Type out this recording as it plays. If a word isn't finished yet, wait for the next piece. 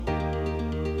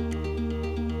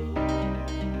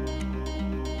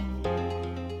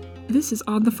This is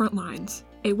On the Front Lines,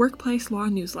 a workplace law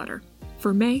newsletter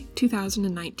for May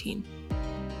 2019.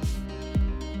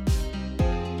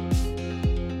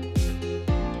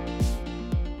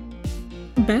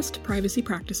 Best Privacy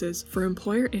Practices for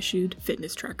Employer-Issued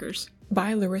Fitness Trackers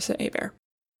by Larissa Hebert.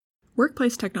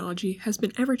 Workplace technology has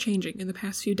been ever-changing in the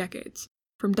past few decades,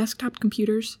 from desktop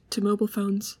computers to mobile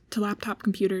phones to laptop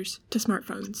computers to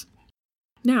smartphones.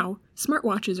 Now,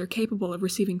 smartwatches are capable of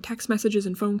receiving text messages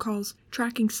and phone calls,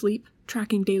 tracking sleep,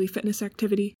 tracking daily fitness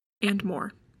activity, and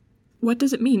more. What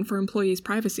does it mean for employees'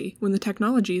 privacy when the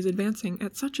technology is advancing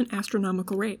at such an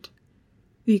astronomical rate?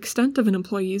 The extent of an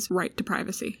employee's right to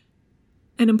privacy.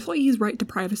 An employee's right to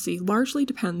privacy largely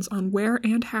depends on where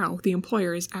and how the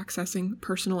employer is accessing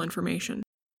personal information.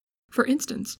 For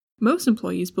instance, most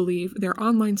employees believe their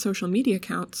online social media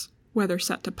accounts, whether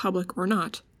set to public or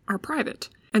not, are private,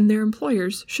 and their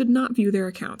employers should not view their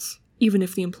accounts, even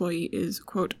if the employee is,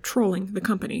 quote, trolling the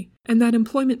company, and that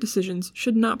employment decisions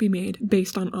should not be made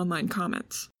based on online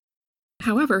comments.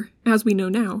 However, as we know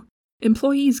now,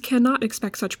 employees cannot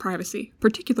expect such privacy,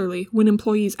 particularly when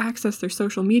employees access their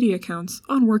social media accounts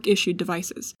on work-issued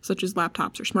devices, such as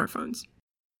laptops or smartphones.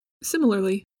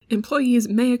 Similarly, employees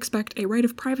may expect a right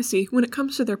of privacy when it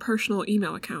comes to their personal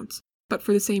email accounts, but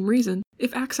for the same reason,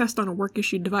 if accessed on a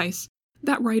work-issued device,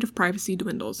 that right of privacy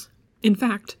dwindles. In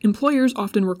fact, employers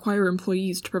often require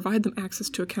employees to provide them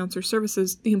access to accounts or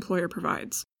services the employer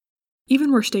provides.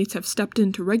 Even where states have stepped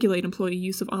in to regulate employee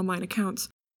use of online accounts,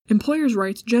 employers'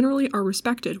 rights generally are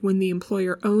respected when the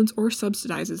employer owns or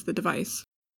subsidizes the device.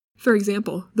 For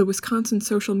example, the Wisconsin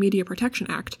Social Media Protection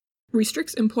Act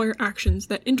restricts employer actions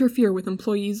that interfere with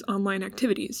employees' online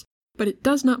activities, but it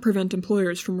does not prevent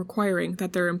employers from requiring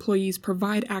that their employees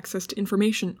provide access to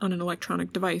information on an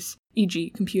electronic device, e.g.,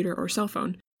 computer or cell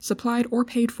phone, supplied or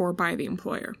paid for by the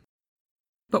employer.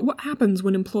 But what happens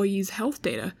when employees' health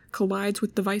data collides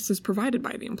with devices provided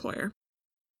by the employer?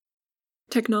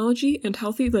 Technology and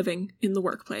healthy living in the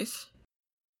workplace.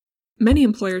 Many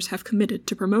employers have committed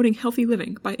to promoting healthy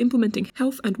living by implementing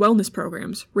health and wellness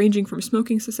programs ranging from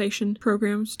smoking cessation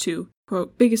programs to,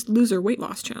 quote, Biggest Loser weight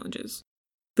loss challenges.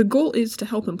 The goal is to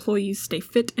help employees stay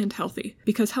fit and healthy,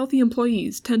 because healthy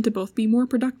employees tend to both be more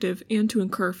productive and to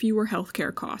incur fewer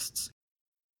healthcare costs.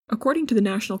 According to the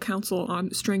National Council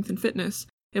on Strength and Fitness,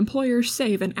 employers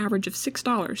save an average of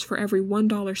 $6 for every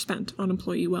 $1 spent on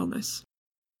employee wellness.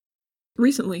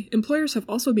 Recently, employers have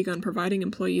also begun providing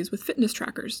employees with fitness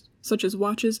trackers, such as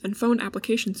watches and phone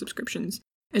application subscriptions,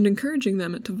 and encouraging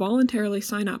them to voluntarily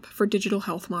sign up for digital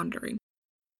health monitoring.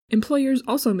 Employers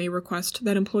also may request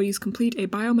that employees complete a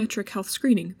biometric health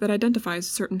screening that identifies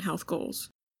certain health goals.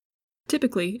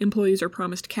 Typically, employees are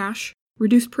promised cash,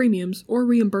 reduced premiums, or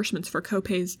reimbursements for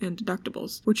copays and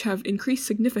deductibles, which have increased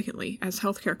significantly as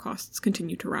healthcare costs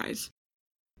continue to rise.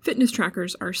 Fitness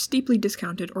trackers are steeply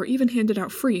discounted or even handed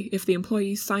out free if the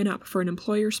employees sign up for an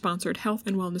employer-sponsored health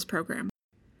and wellness program.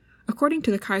 According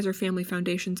to the Kaiser Family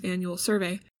Foundation's annual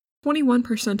survey,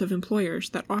 21% of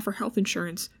employers that offer health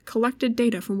insurance collected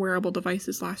data from wearable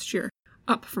devices last year,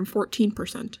 up from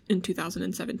 14% in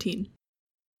 2017.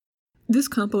 This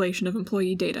compilation of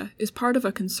employee data is part of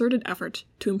a concerted effort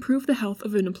to improve the health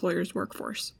of an employer's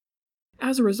workforce.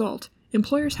 As a result,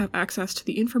 employers have access to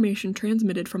the information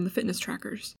transmitted from the fitness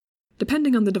trackers.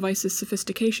 Depending on the device's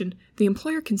sophistication, the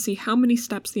employer can see how many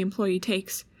steps the employee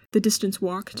takes, the distance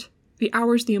walked, the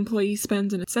hours the employee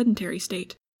spends in a sedentary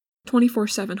state,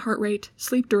 24/7 heart rate,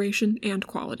 sleep duration, and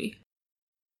quality.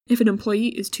 If an employee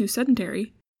is too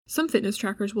sedentary, some fitness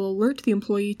trackers will alert the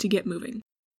employee to get moving.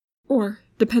 Or,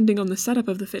 depending on the setup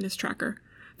of the fitness tracker,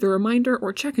 the reminder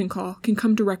or check-in call can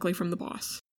come directly from the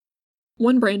boss.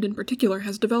 One brand in particular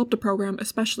has developed a program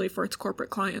especially for its corporate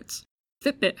clients.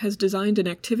 Fitbit has designed an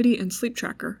activity and sleep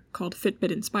tracker, called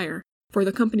Fitbit Inspire, for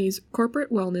the company's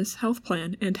corporate wellness, health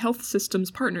plan, and health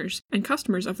systems partners and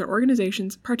customers of their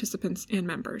organization's participants and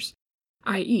members.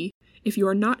 i.e., if you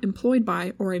are not employed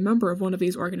by or a member of one of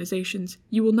these organizations,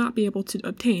 you will not be able to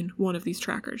obtain one of these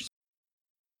trackers.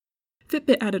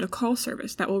 Fitbit added a call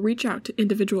service that will reach out to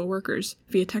individual workers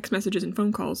via text messages and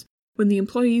phone calls when the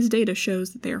employee's data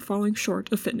shows that they are falling short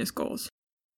of fitness goals.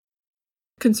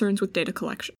 Concerns with data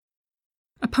collection.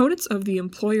 Opponents of the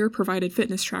employer-provided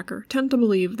fitness tracker tend to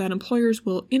believe that employers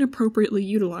will inappropriately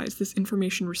utilize this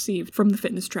information received from the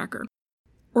fitness tracker.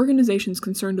 Organizations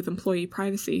concerned with employee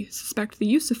privacy suspect the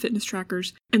use of fitness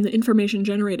trackers and the information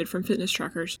generated from fitness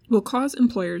trackers will cause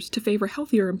employers to favor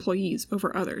healthier employees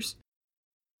over others.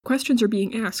 Questions are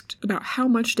being asked about how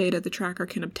much data the tracker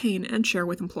can obtain and share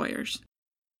with employers.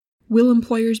 Will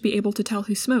employers be able to tell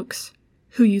who smokes,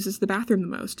 who uses the bathroom the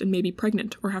most and may be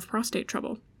pregnant or have prostate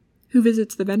trouble, who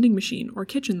visits the vending machine or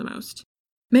kitchen the most.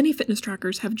 Many fitness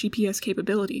trackers have GPS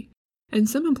capability, and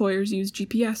some employers use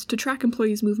GPS to track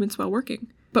employees' movements while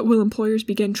working. But will employers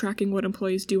begin tracking what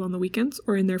employees do on the weekends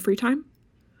or in their free time?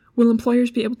 Will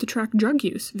employers be able to track drug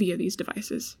use via these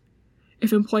devices?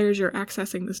 If employers are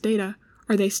accessing this data,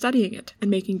 are they studying it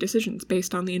and making decisions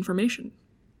based on the information?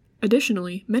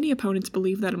 Additionally, many opponents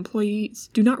believe that employees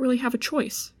do not really have a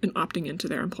choice in opting into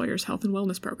their employer's health and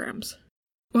wellness programs.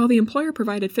 While the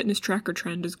employer-provided fitness tracker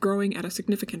trend is growing at a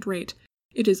significant rate,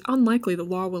 it is unlikely the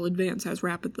law will advance as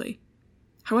rapidly.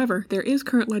 However, there is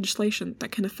current legislation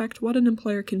that can affect what an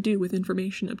employer can do with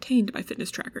information obtained by fitness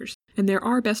trackers, and there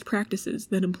are best practices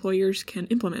that employers can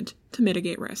implement to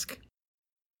mitigate risk.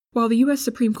 While the U.S.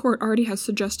 Supreme Court already has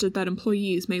suggested that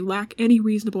employees may lack any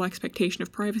reasonable expectation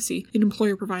of privacy in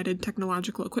employer-provided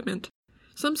technological equipment,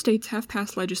 some states have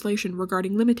passed legislation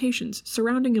regarding limitations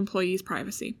surrounding employees'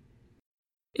 privacy.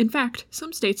 In fact,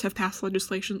 some states have passed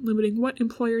legislation limiting what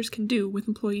employers can do with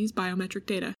employees' biometric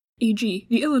data, e.g.,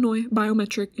 the Illinois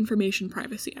Biometric Information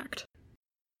Privacy Act.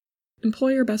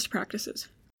 Employer best practices.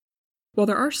 While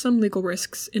there are some legal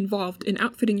risks involved in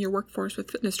outfitting your workforce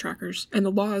with fitness trackers, and the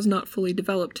law is not fully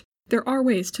developed, there are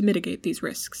ways to mitigate these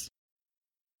risks.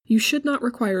 You should not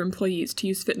require employees to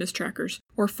use fitness trackers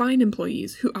or fine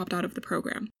employees who opt out of the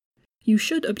program. You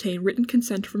should obtain written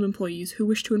consent from employees who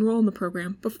wish to enroll in the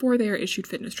program before they are issued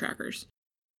fitness trackers.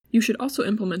 You should also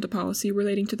implement a policy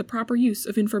relating to the proper use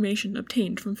of information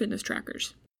obtained from fitness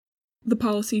trackers. The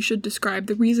policy should describe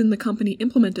the reason the company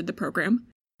implemented the program,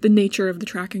 the nature of the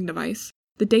tracking device,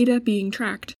 the data being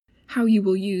tracked, how you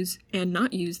will use and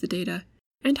not use the data,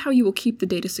 and how you will keep the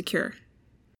data secure.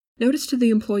 Notice to the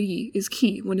employee is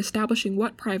key when establishing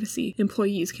what privacy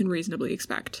employees can reasonably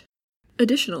expect.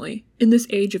 Additionally, in this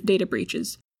age of data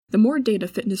breaches, the more data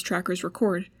fitness trackers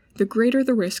record, the greater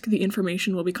the risk the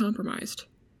information will be compromised.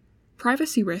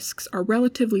 Privacy risks are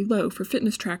relatively low for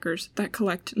fitness trackers that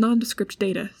collect nondescript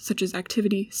data such as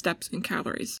activity, steps, and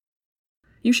calories.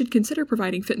 You should consider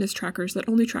providing fitness trackers that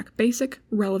only track basic,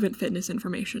 relevant fitness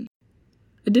information.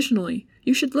 Additionally,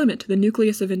 you should limit the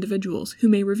nucleus of individuals who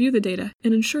may review the data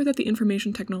and ensure that the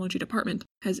Information Technology Department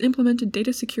has implemented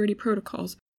data security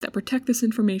protocols that protect this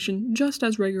information just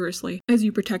as rigorously as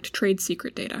you protect trade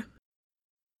secret data.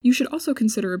 You should also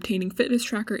consider obtaining fitness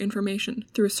tracker information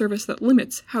through a service that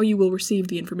limits how you will receive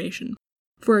the information.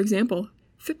 For example,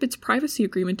 Fitbit's privacy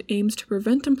agreement aims to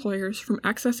prevent employers from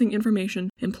accessing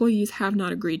information employees have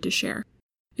not agreed to share.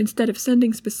 Instead of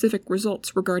sending specific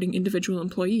results regarding individual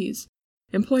employees,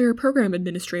 employer program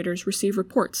administrators receive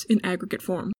reports in aggregate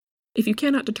form. If you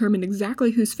cannot determine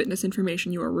exactly whose fitness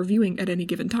information you are reviewing at any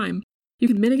given time, you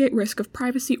can mitigate risk of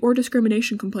privacy or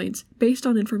discrimination complaints based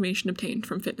on information obtained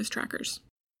from fitness trackers.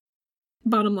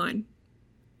 Bottom line.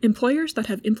 Employers that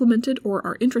have implemented or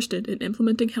are interested in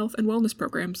implementing health and wellness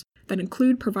programs that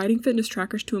include providing fitness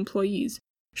trackers to employees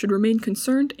should remain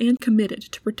concerned and committed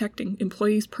to protecting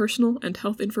employees' personal and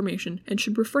health information and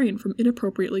should refrain from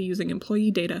inappropriately using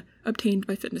employee data obtained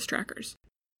by fitness trackers.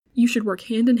 You should work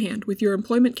hand in hand with your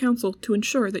employment counsel to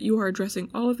ensure that you are addressing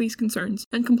all of these concerns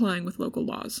and complying with local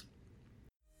laws.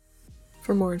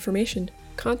 For more information,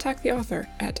 contact the author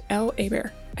at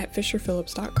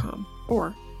laber@fisherphillips.com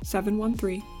or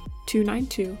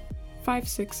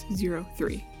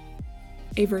 713-292-5603.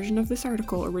 A version of this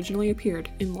article originally appeared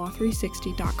in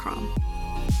law360.com.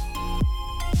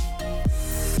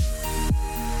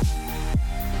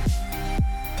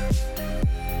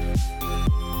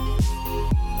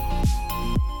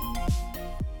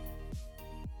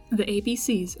 The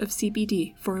ABCs of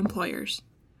CBD for Employers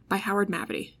by Howard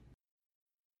Mavety.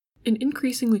 An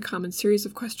increasingly common series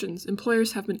of questions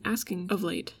employers have been asking of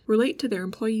late relate to their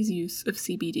employees' use of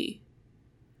CBD.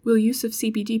 Will use of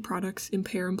CBD products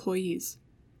impair employees?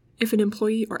 If an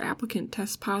employee or applicant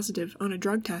tests positive on a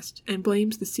drug test and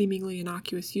blames the seemingly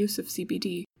innocuous use of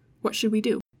CBD, what should we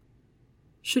do?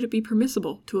 Should it be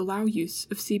permissible to allow use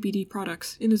of CBD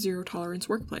products in a zero-tolerance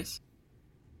workplace?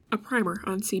 A primer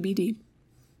on CBD.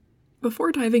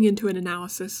 Before diving into an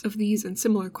analysis of these and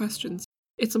similar questions,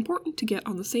 it's important to get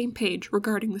on the same page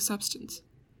regarding the substance.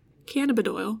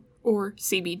 Cannabidiol, or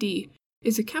CBD,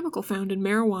 is a chemical found in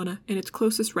marijuana and its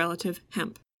closest relative,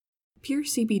 hemp. Pure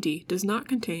CBD does not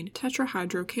contain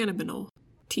tetrahydrocannabinol,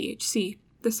 THC,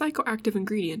 the psychoactive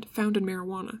ingredient found in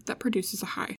marijuana that produces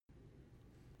a high.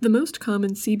 The most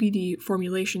common CBD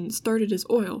formulation started as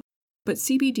oil, but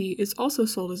CBD is also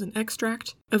sold as an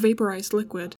extract, a vaporized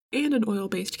liquid, and an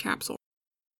oil-based capsule.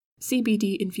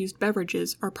 CBD-infused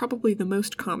beverages are probably the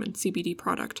most common CBD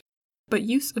product, but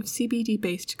use of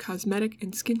CBD-based cosmetic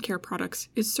and skincare products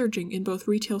is surging in both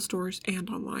retail stores and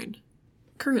online.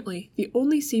 Currently, the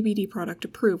only CBD product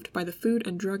approved by the Food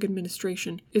and Drug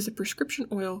Administration is a prescription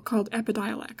oil called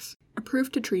Epidiolex,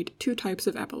 approved to treat 2 types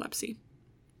of epilepsy.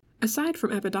 Aside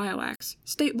from Epidiolex,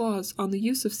 state laws on the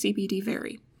use of CBD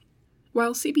vary.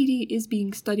 While CBD is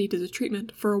being studied as a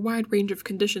treatment for a wide range of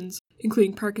conditions,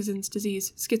 including Parkinson's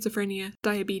disease, schizophrenia,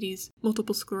 diabetes,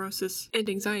 multiple sclerosis, and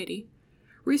anxiety,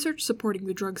 research supporting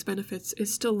the drug's benefits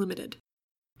is still limited.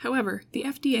 However, the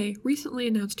FDA recently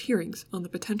announced hearings on the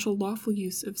potential lawful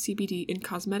use of CBD in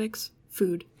cosmetics,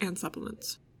 food, and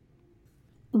supplements.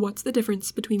 What's the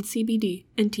difference between CBD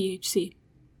and THC?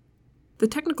 The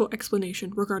technical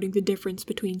explanation regarding the difference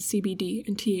between CBD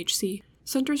and THC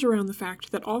centers around the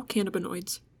fact that all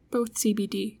cannabinoids, both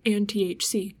CBD and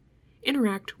THC,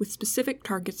 interact with specific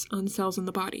targets on cells in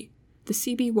the body, the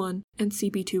CB1 and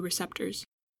CB2 receptors.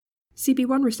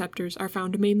 CB1 receptors are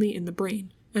found mainly in the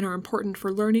brain and are important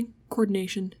for learning,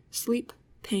 coordination, sleep,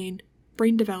 pain,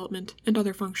 brain development, and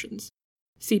other functions.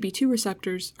 CB2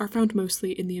 receptors are found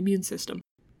mostly in the immune system.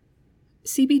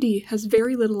 CBD has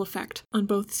very little effect on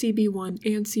both CB1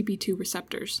 and CB2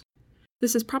 receptors.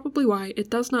 This is probably why it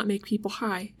does not make people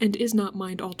high and is not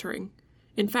mind-altering.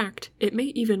 In fact, it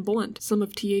may even blunt some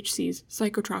of THC's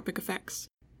psychotropic effects.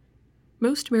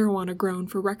 Most marijuana grown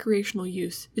for recreational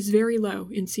use is very low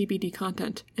in CBD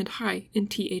content and high in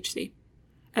THC.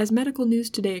 As Medical News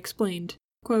Today explained,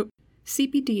 quote,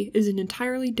 CBD is an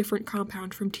entirely different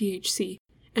compound from THC,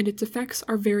 and its effects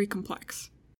are very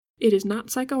complex. It is not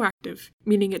psychoactive,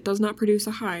 meaning it does not produce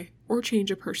a high or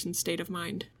change a person's state of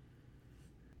mind.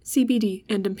 CBD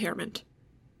and impairment.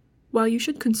 While you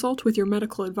should consult with your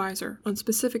medical advisor on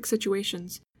specific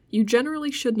situations, you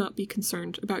generally should not be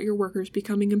concerned about your workers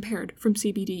becoming impaired from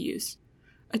CBD use.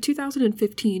 A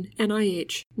 2015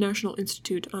 NIH, National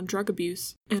Institute on Drug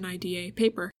Abuse, NIDA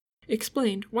paper,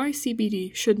 explained why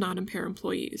CBD should not impair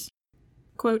employees.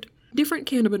 Quote, different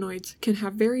cannabinoids can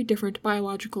have very different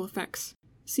biological effects.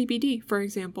 CBD, for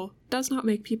example, does not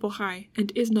make people high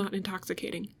and is not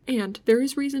intoxicating, and there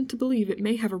is reason to believe it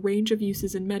may have a range of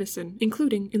uses in medicine,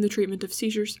 including in the treatment of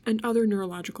seizures and other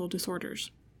neurological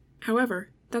disorders. However,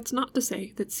 that's not to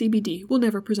say that CBD will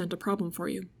never present a problem for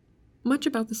you. Much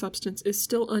about the substance is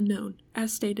still unknown,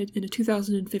 as stated in a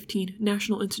 2015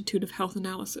 National Institute of Health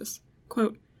analysis.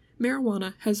 Quote,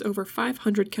 marijuana has over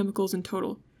 500 chemicals in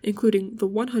total, including the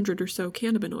 100 or so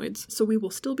cannabinoids, so we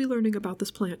will still be learning about this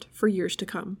plant for years to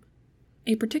come.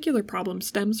 A particular problem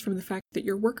stems from the fact that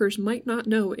your workers might not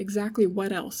know exactly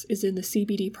what else is in the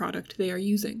CBD product they are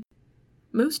using.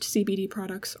 Most CBD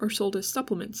products are sold as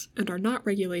supplements and are not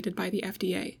regulated by the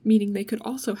FDA, meaning they could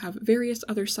also have various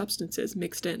other substances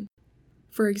mixed in.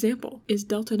 For example, is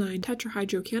delta-9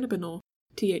 tetrahydrocannabinol,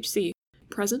 THC,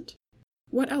 present?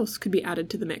 What else could be added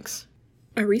to the mix?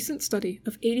 A recent study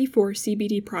of 84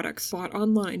 CBD products bought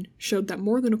online showed that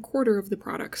more than a quarter of the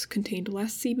products contained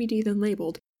less CBD than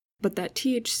labeled, but that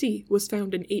THC was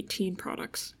found in 18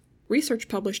 products. Research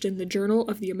published in the Journal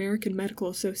of the American Medical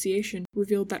Association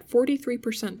revealed that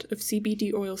 43% of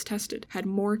CBD oils tested had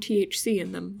more THC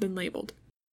in them than labeled.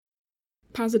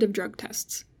 Positive drug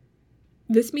tests.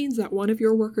 This means that one of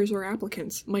your workers or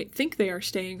applicants might think they are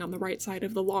staying on the right side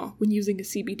of the law when using a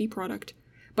CBD product,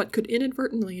 but could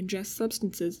inadvertently ingest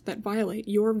substances that violate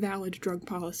your valid drug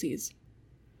policies.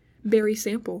 Barry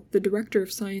Sample, the Director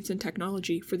of Science and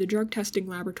Technology for the drug testing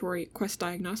laboratory Quest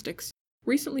Diagnostics,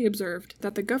 recently observed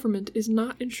that the government is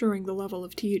not ensuring the level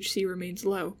of THC remains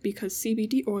low because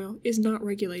CBD oil is not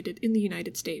regulated in the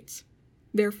United States.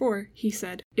 Therefore, he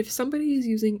said, if somebody is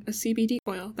using a CBD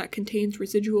oil that contains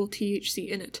residual THC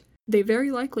in it, they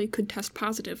very likely could test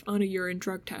positive on a urine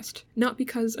drug test, not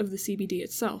because of the CBD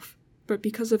itself, but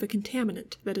because of a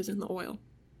contaminant that is in the oil.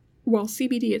 While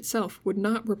CBD itself would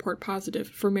not report positive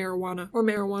for marijuana or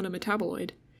marijuana metaboloid,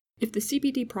 if the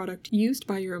CBD product used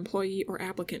by your employee or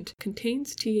applicant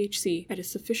contains THC at a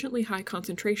sufficiently high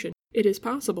concentration, it is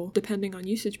possible, depending on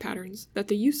usage patterns, that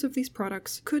the use of these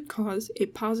products could cause a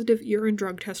positive urine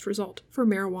drug test result for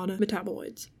marijuana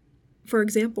metaboloids. For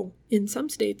example, in some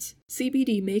states,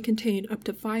 CBD may contain up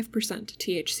to 5%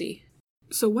 THC.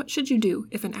 So what should you do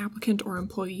if an applicant or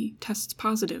employee tests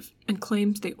positive and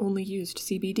claims they only used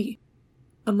CBD?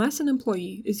 Unless an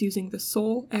employee is using the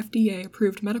sole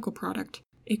FDA-approved medical product,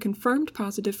 a confirmed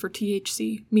positive for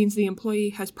THC means the employee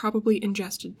has probably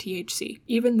ingested THC,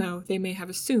 even though they may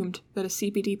have assumed that a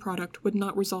CBD product would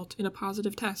not result in a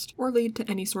positive test or lead to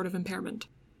any sort of impairment.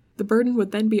 The burden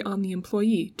would then be on the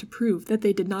employee to prove that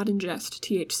they did not ingest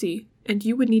THC, and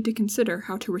you would need to consider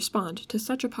how to respond to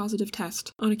such a positive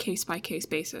test on a case-by-case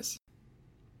basis.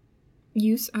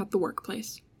 Use at the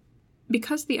workplace.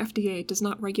 Because the FDA does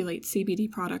not regulate CBD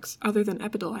products other than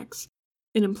Epidiolex,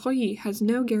 An employee has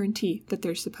no guarantee that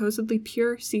their supposedly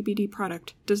pure CBD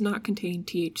product does not contain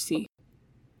THC.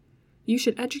 You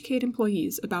should educate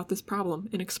employees about this problem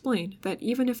and explain that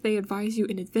even if they advise you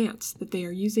in advance that they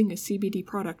are using a CBD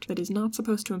product that is not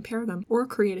supposed to impair them or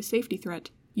create a safety threat,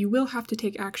 you will have to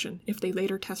take action if they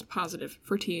later test positive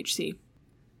for THC.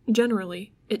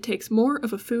 Generally, it takes more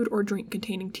of a food or drink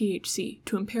containing THC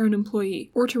to impair an employee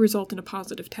or to result in a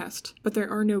positive test, but there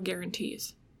are no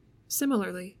guarantees.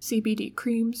 Similarly, CBD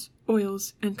creams,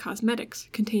 oils, and cosmetics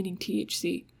containing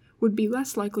THC would be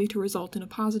less likely to result in a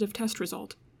positive test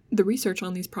result. The research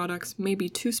on these products may be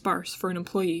too sparse for an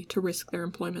employee to risk their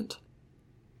employment.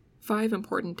 5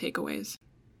 important takeaways.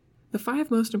 The 5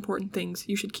 most important things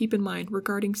you should keep in mind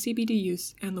regarding CBD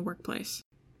use and the workplace.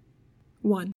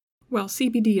 1. While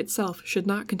CBD itself should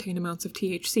not contain amounts of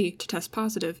THC to test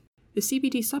positive, the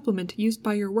CBD supplement used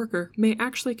by your worker may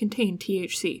actually contain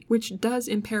THC, which does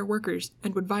impair workers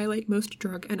and would violate most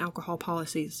drug and alcohol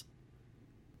policies.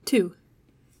 2.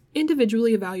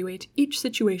 Individually evaluate each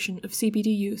situation of CBD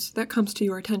use that comes to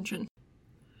your attention.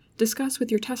 Discuss with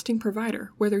your testing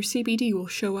provider whether CBD will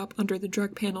show up under the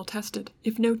drug panel tested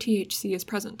if no THC is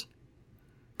present.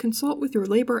 Consult with your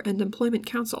labor and employment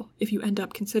counsel if you end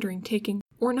up considering taking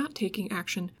or not taking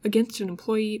action against an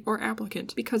employee or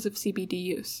applicant because of CBD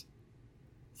use.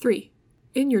 3.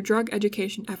 In your drug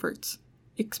education efforts,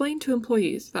 explain to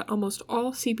employees that almost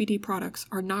all CBD products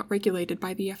are not regulated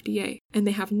by the FDA, and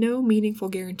they have no meaningful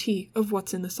guarantee of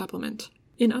what's in the supplement.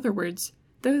 In other words,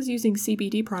 those using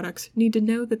CBD products need to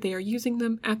know that they are using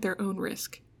them at their own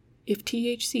risk. If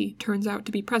THC turns out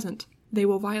to be present, they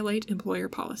will violate employer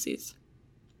policies.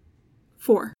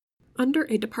 4. Under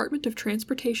a Department of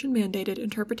Transportation mandated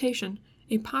interpretation,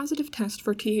 a positive test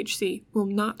for THC will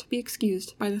not be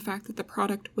excused by the fact that the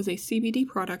product was a CBD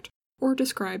product or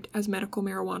described as medical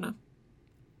marijuana.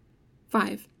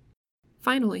 5.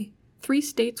 Finally, 3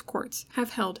 states' courts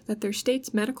have held that their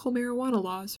state's medical marijuana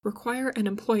laws require an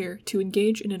employer to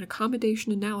engage in an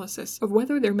accommodation analysis of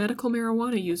whether their medical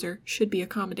marijuana user should be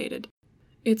accommodated.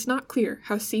 It's not clear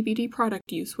how CBD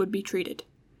product use would be treated.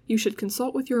 You should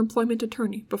consult with your employment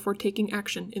attorney before taking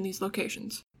action in these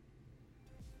locations.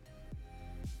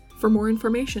 For more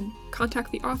information,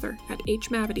 contact the author at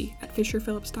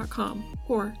hmavity@fisherphillips.com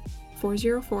or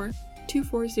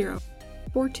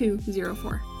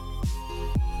 404-240-4204.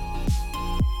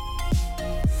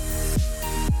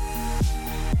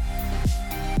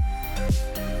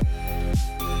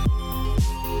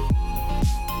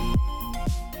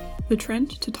 The Trend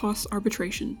to Toss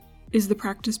Arbitration. Is the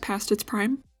Practice Past Its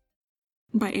Prime?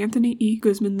 By Anthony E.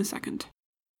 Guzman II.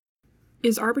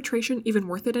 Is arbitration even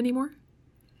worth it anymore?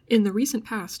 In the recent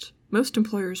past, most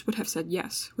employers would have said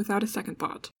yes, without a second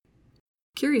thought.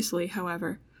 Curiously,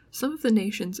 however, some of the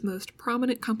nation's most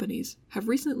prominent companies have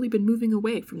recently been moving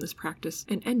away from this practice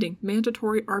and ending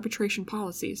mandatory arbitration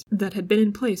policies that had been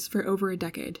in place for over a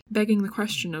decade, begging the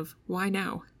question of why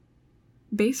now?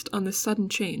 Based on this sudden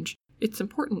change, it's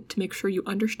important to make sure you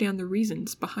understand the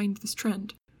reasons behind this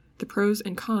trend, the pros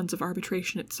and cons of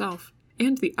arbitration itself,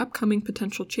 and the upcoming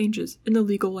potential changes in the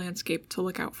legal landscape to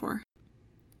look out for.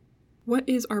 What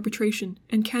is arbitration,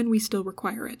 and can we still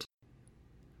require it?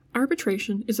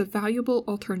 Arbitration is a valuable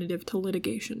alternative to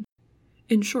litigation.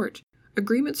 In short,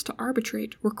 agreements to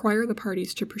arbitrate require the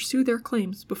parties to pursue their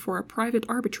claims before a private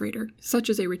arbitrator, such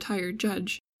as a retired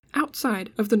judge,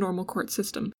 outside of the normal court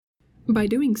system. By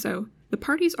doing so, the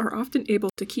parties are often able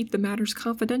to keep the matters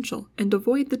confidential and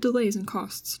avoid the delays and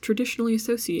costs traditionally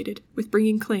associated with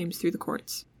bringing claims through the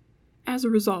courts. As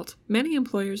a result, many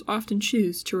employers often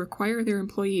choose to require their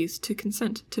employees to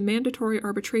consent to mandatory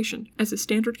arbitration as a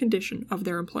standard condition of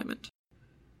their employment.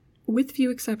 With few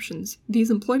exceptions,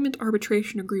 these employment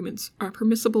arbitration agreements are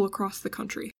permissible across the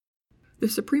country. The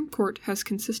Supreme Court has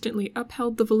consistently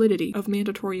upheld the validity of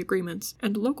mandatory agreements,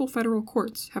 and local federal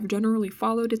courts have generally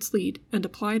followed its lead and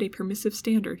applied a permissive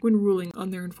standard when ruling on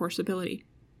their enforceability.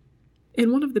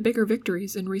 In one of the bigger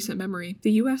victories in recent memory,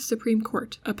 the U.S. Supreme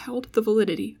Court upheld the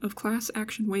validity of class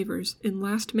action waivers in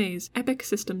last May's Epic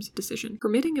Systems decision,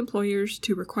 permitting employers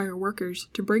to require workers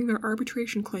to bring their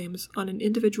arbitration claims on an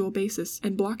individual basis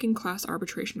and blocking class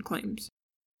arbitration claims.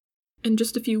 And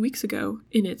just a few weeks ago,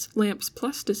 in its Lamps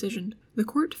Plus decision, the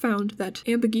court found that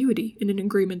ambiguity in an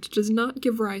agreement does not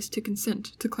give rise to consent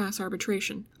to class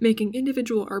arbitration, making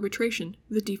individual arbitration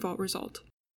the default result.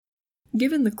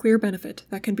 Given the clear benefit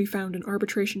that can be found in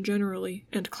arbitration generally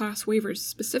and class waivers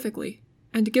specifically,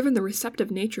 and given the receptive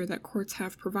nature that courts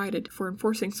have provided for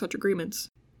enforcing such agreements,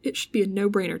 it should be a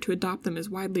no-brainer to adopt them as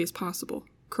widely as possible,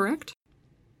 correct?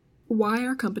 Why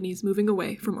are companies moving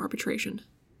away from arbitration?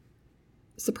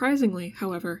 Surprisingly,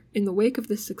 however, in the wake of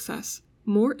this success,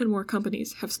 more and more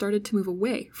companies have started to move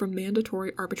away from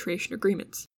mandatory arbitration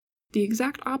agreements, the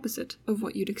exact opposite of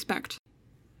what you'd expect.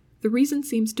 The reason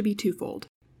seems to be twofold.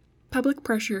 Public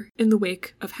pressure in the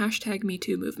wake of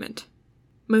 #MeToo movement.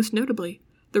 Most notably,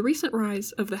 the recent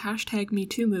rise of the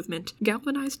 #MeToo movement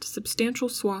galvanized substantial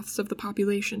swaths of the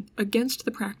population against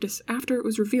the practice after it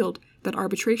was revealed that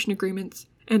arbitration agreements,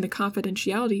 and the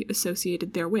confidentiality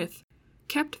associated therewith,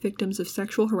 kept victims of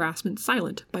sexual harassment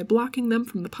silent by blocking them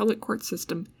from the public court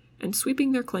system and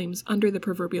sweeping their claims under the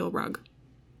proverbial rug.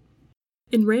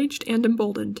 Enraged and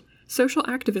emboldened, social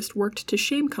activists worked to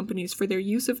shame companies for their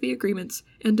use of the agreements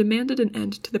and demanded an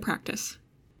end to the practice.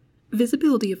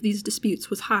 Visibility of these disputes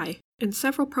was high, and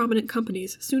several prominent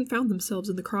companies soon found themselves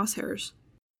in the crosshairs.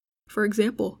 For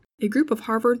example, a group of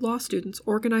Harvard law students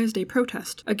organized a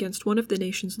protest against one of the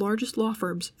nation's largest law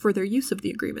firms for their use of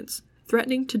the agreements,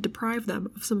 threatening to deprive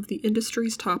them of some of the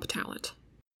industry's top talent.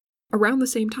 Around the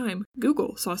same time,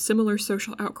 Google saw similar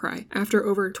social outcry after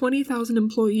over 20,000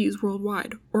 employees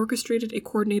worldwide orchestrated a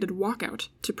coordinated walkout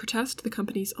to protest the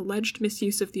company's alleged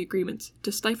misuse of the agreements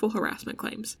to stifle harassment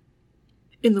claims.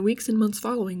 In the weeks and months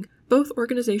following, both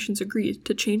organizations agreed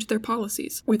to change their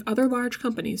policies, with other large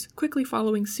companies quickly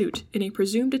following suit in a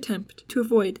presumed attempt to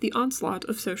avoid the onslaught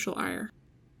of social ire.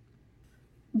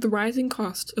 The rising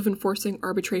cost of enforcing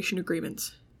arbitration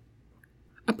agreements.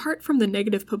 Apart from the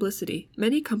negative publicity,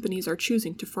 many companies are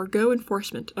choosing to forego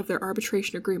enforcement of their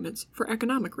arbitration agreements for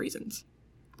economic reasons.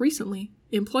 Recently,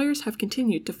 employers have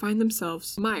continued to find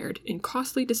themselves mired in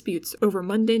costly disputes over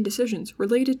mundane decisions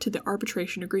related to the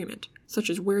arbitration agreement, such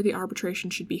as where the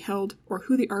arbitration should be held or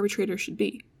who the arbitrator should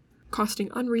be, costing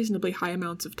unreasonably high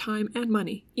amounts of time and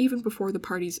money even before the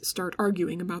parties start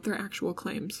arguing about their actual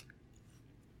claims.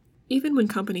 Even when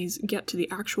companies get to the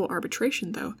actual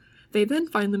arbitration, though, they then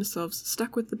find themselves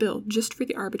stuck with the bill just for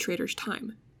the arbitrator's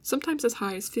time, sometimes as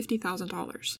high as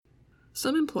 $50,000.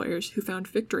 Some employers who found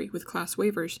victory with class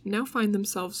waivers now find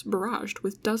themselves barraged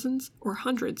with dozens or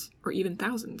hundreds or even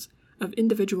thousands of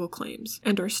individual claims,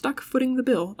 and are stuck footing the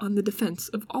bill on the defense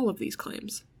of all of these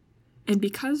claims. And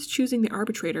because choosing the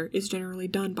arbitrator is generally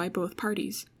done by both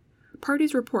parties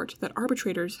report that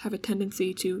arbitrators have a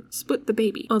tendency to split the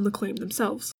baby on the claim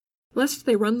themselves, lest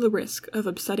they run the risk of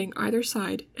upsetting either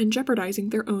side and jeopardizing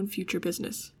their own future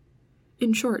business.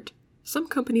 In short, some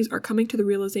companies are coming to the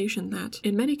realization that,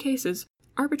 in many cases,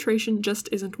 arbitration just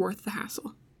isn't worth the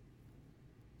hassle.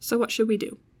 So what should we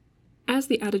do? As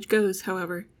the adage goes,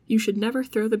 however, you should never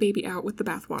throw the baby out with the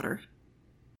bathwater.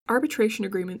 Arbitration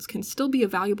agreements can still be a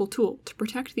valuable tool to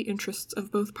protect the interests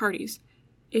of both parties.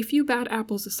 A few bad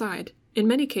apples aside, in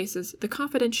many cases, the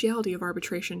confidentiality of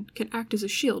arbitration can act as a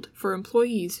shield for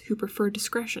employees who prefer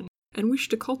discretion and wish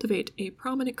to cultivate a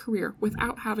prominent career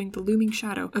without having the looming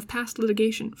shadow of past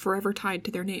litigation forever tied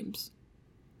to their names.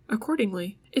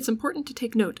 Accordingly, it's important to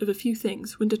take note of a few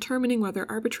things when determining whether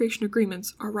arbitration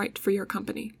agreements are right for your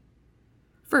company.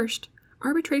 First,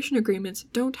 arbitration agreements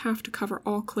don't have to cover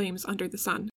all claims under the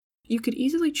sun. You could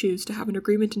easily choose to have an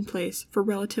agreement in place for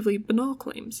relatively banal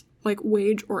claims, like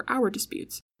wage or hour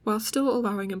disputes, while still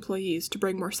allowing employees to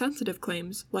bring more sensitive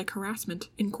claims, like harassment,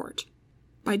 in court.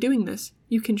 By doing this,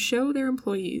 you can show their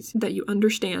employees that you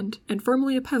understand and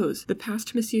firmly oppose the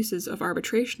past misuses of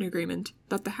arbitration agreement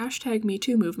that the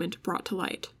 #MeToo movement brought to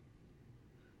light.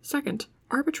 Second,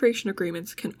 arbitration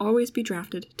agreements can always be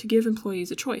drafted to give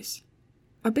employees a choice.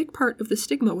 A big part of the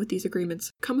stigma with these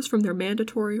agreements comes from their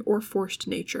mandatory or forced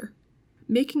nature.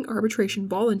 Making arbitration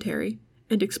voluntary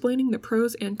and explaining the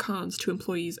pros and cons to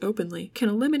employees openly can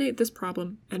eliminate this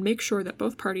problem and make sure that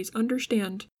both parties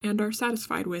understand and are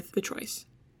satisfied with the choice.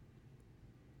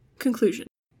 Conclusion.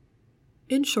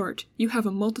 In short, you have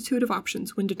a multitude of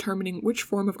options when determining which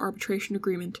form of arbitration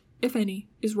agreement, if any,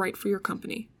 is right for your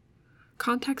company.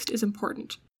 Context is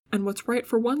important, and what's right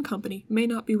for one company may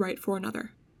not be right for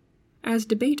another. As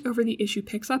debate over the issue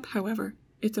picks up, however,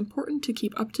 it's important to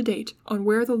keep up to date on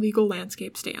where the legal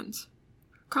landscape stands.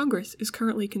 Congress is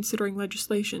currently considering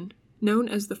legislation known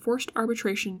as the Forced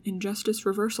Arbitration Injustice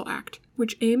Reversal Act,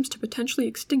 which aims to potentially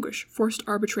extinguish forced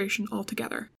arbitration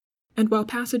altogether. And while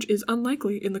passage is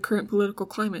unlikely in the current political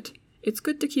climate, it's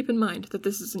good to keep in mind that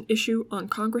this is an issue on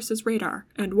Congress's radar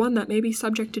and one that may be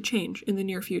subject to change in the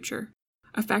near future,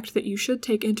 a fact that you should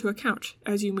take into account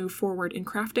as you move forward in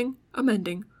crafting,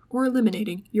 amending, or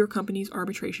eliminating your company's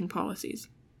arbitration policies.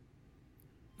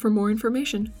 For more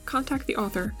information, contact the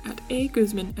author at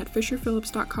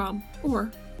aguzman@fisherphillips.com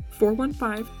or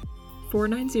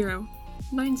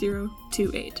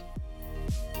 415-490-9028.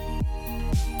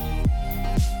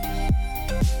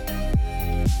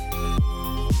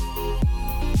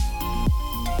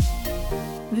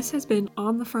 this has been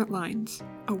On the Front Lines,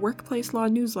 a workplace law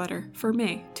newsletter for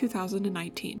May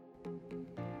 2019.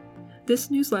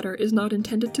 This newsletter is not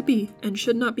intended to be, and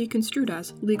should not be construed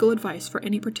as, legal advice for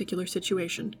any particular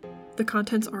situation. The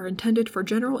contents are intended for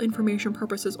general information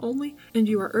purposes only, and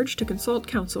you are urged to consult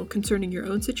counsel concerning your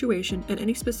own situation and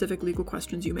any specific legal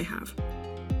questions you may have.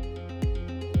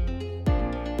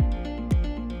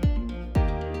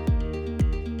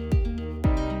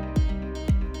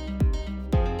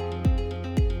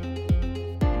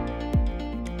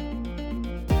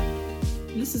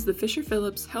 This is the Fisher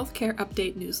Phillips Healthcare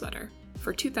Update Newsletter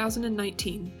for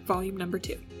 2019, Volume Number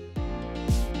 2.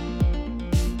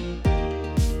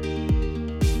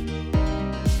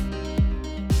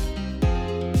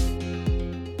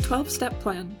 "12-Step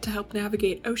Plan to Help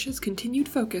Navigate OSHA's Continued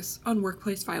Focus on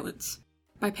Workplace Violence"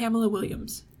 by Pamela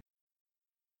Williams.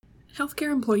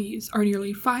 Healthcare employees are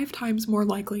nearly 5 times more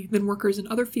likely than workers in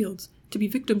other fields to be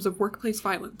victims of workplace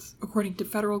violence, according to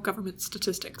federal government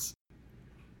statistics.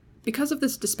 Because of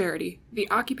this disparity, the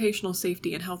Occupational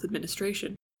Safety and Health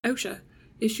Administration, OSHA,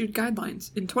 issued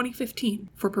guidelines in 2015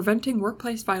 for preventing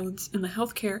workplace violence in the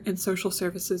healthcare and social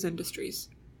services industries.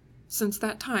 Since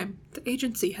that time, the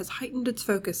agency has heightened its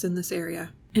focus in this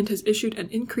area and has issued an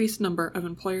increased number of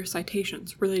employer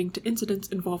citations relating to incidents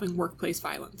involving workplace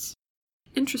violence.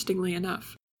 Interestingly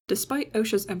enough, despite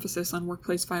OSHA's emphasis on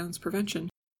workplace violence prevention,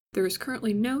 there is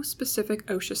currently no specific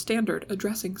OSHA standard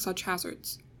addressing such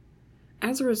hazards.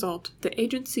 As a result, the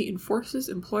agency enforces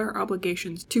employer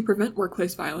obligations to prevent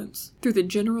workplace violence through the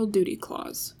General Duty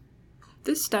Clause.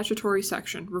 This statutory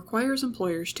section requires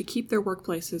employers to keep their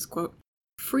workplaces, quote,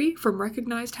 free from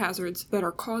recognized hazards that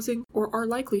are causing or are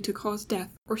likely to cause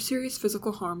death or serious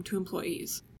physical harm to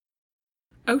employees.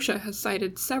 OSHA has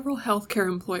cited several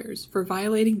healthcare employers for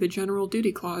violating the General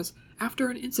Duty Clause after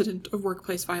an incident of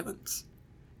workplace violence.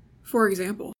 For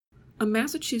example, a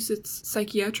Massachusetts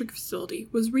psychiatric facility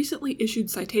was recently issued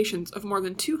citations of more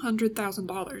than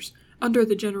 $200,000 under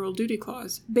the General Duty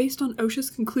Clause based on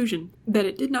OSHA's conclusion that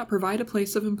it did not provide a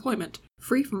place of employment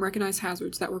free from recognized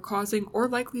hazards that were causing or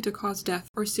likely to cause death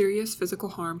or serious physical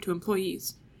harm to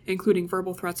employees, including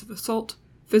verbal threats of assault,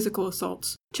 physical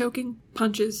assaults, choking,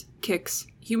 punches, kicks,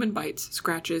 human bites,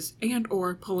 scratches,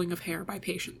 and/or pulling of hair by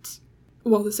patients.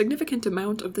 While the significant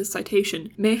amount of this citation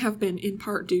may have been in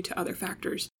part due to other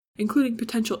factors, including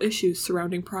potential issues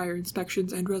surrounding prior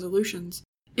inspections and resolutions,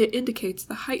 it indicates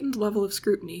the heightened level of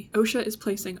scrutiny OSHA is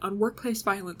placing on workplace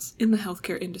violence in the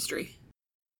healthcare industry.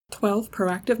 12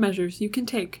 proactive measures you can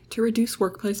take to reduce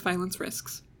workplace violence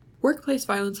risks. Workplace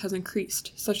violence has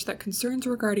increased such that concerns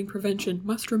regarding prevention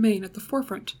must remain at the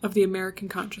forefront of the American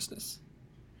consciousness.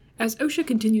 As OSHA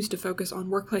continues to focus on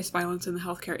workplace violence in the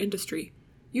healthcare industry,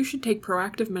 you should take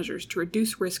proactive measures to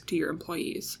reduce risk to your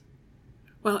employees.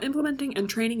 While implementing and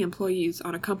training employees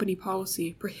on a company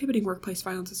policy prohibiting workplace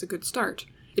violence is a good start,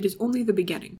 it is only the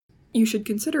beginning. You should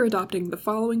consider adopting the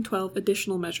following 12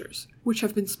 additional measures, which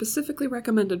have been specifically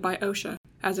recommended by OSHA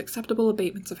as acceptable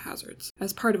abatements of hazards,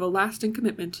 as part of a lasting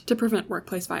commitment to prevent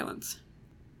workplace violence.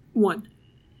 1.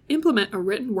 Implement a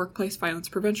written workplace violence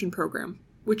prevention program,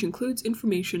 which includes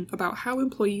information about how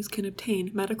employees can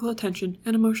obtain medical attention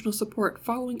and emotional support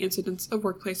following incidents of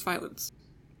workplace violence.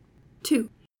 2.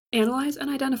 Analyze and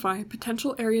identify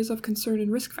potential areas of concern and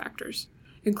risk factors,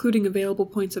 including available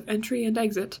points of entry and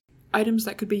exit, items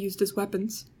that could be used as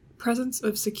weapons, presence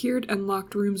of secured and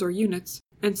locked rooms or units,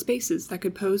 and spaces that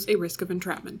could pose a risk of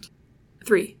entrapment.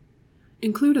 3.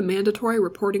 Include a mandatory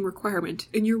reporting requirement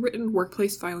in your written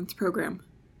workplace violence program.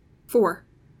 4.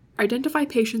 Identify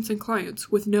patients and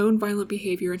clients with known violent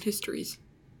behavior and histories.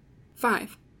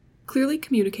 5. Clearly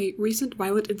communicate recent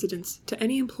violent incidents to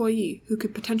any employee who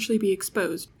could potentially be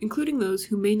exposed, including those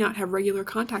who may not have regular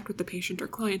contact with the patient or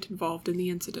client involved in the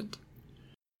incident.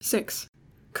 6.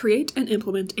 Create and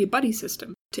implement a buddy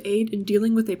system to aid in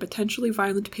dealing with a potentially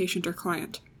violent patient or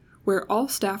client, where all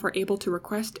staff are able to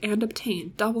request and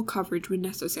obtain double coverage when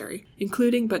necessary,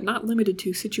 including but not limited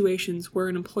to situations where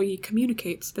an employee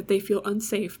communicates that they feel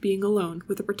unsafe being alone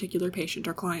with a particular patient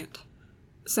or client.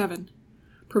 7.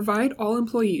 Provide all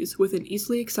employees with an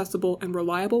easily accessible and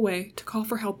reliable way to call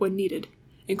for help when needed,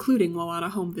 including while on a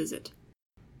home visit.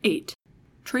 8.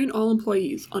 Train all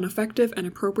employees on effective and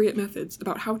appropriate methods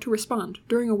about how to respond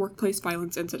during a workplace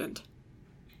violence incident.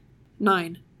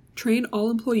 9. Train all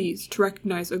employees to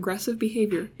recognize aggressive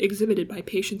behavior exhibited by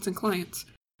patients and clients,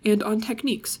 and on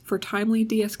techniques for timely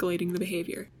de-escalating the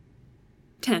behavior.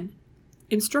 10.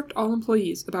 Instruct all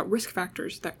employees about risk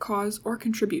factors that cause or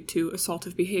contribute to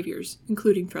assaultive behaviors,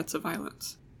 including threats of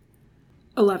violence.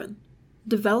 11.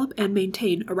 develop and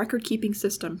maintain a record-keeping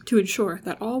system to ensure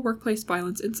that all workplace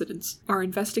violence incidents are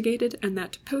investigated and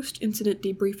that post-incident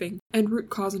debriefing and root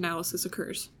cause analysis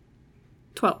occurs.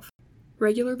 12.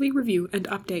 Regularly review and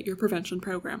update your prevention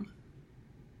program.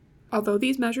 Although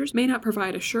these measures may not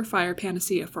provide a surefire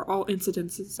panacea for all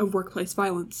incidences of workplace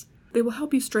violence, they will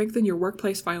help you strengthen your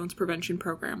workplace violence prevention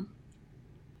program.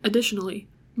 Additionally,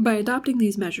 by adopting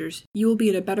these measures, you will be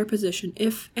in a better position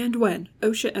if and when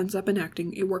OSHA ends up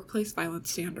enacting a workplace violence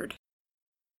standard.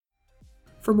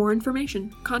 For more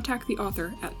information, contact the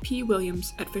author at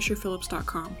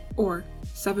pwilliams@fisherphillips.com or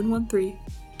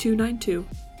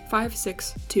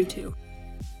 713-292-5622.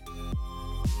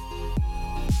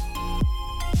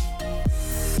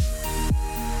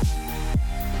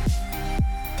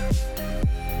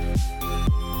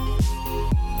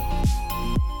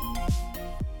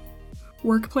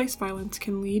 Workplace Violence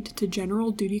Can Lead to General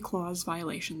Duty Clause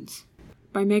Violations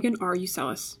by Megan R.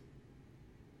 Uselis.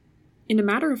 In a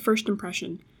matter of first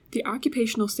impression, the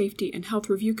Occupational Safety and Health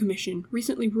Review Commission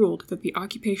recently ruled that the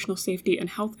Occupational Safety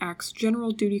and Health Act's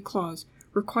General Duty Clause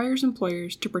requires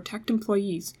employers to protect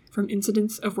employees from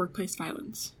incidents of workplace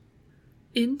violence.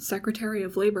 In Secretary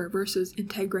of Labor v.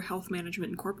 Integra Health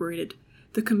Management Incorporated,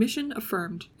 the Commission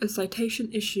affirmed a citation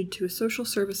issued to a social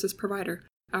services provider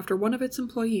after one of its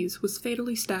employees was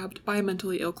fatally stabbed by a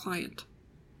mentally ill client.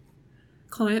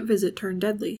 Client visit turned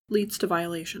deadly leads to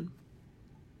violation.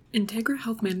 Integra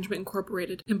Health Management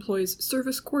Incorporated employs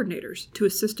service coordinators to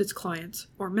assist its clients,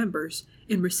 or members,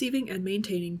 in receiving and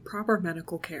maintaining proper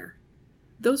medical care.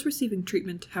 Those receiving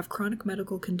treatment have chronic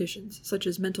medical conditions such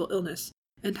as mental illness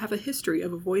and have a history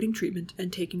of avoiding treatment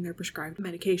and taking their prescribed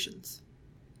medications.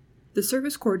 The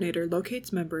service coordinator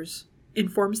locates members,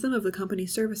 informs them of the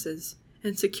company's services,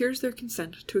 and secures their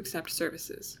consent to accept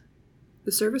services.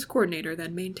 The service coordinator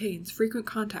then maintains frequent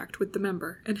contact with the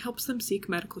member and helps them seek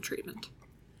medical treatment.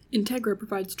 Integra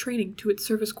provides training to its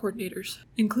service coordinators,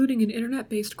 including an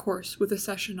internet-based course with a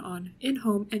session on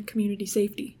in-home and community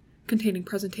safety, containing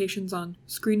presentations on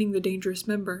screening the dangerous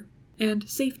member and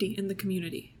safety in the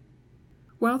community.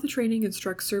 While the training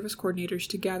instructs service coordinators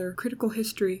to gather critical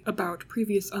history about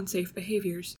previous unsafe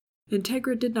behaviors,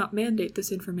 Integra did not mandate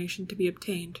this information to be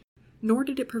obtained, nor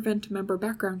did it prevent member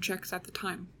background checks at the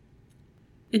time.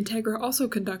 Integra also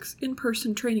conducts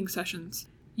in-person training sessions,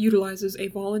 utilizes a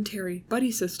voluntary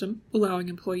buddy system, allowing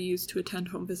employees to attend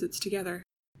home visits together,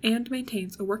 and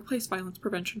maintains a workplace violence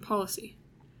prevention policy.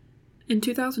 In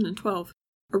 2012,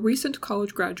 a recent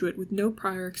college graduate with no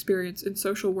prior experience in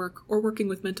social work or working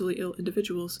with mentally ill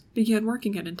individuals began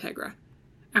working at Integra.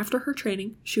 After her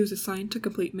training, she was assigned to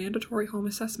complete mandatory home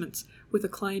assessments with a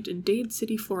client in Dade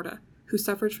City, Florida, who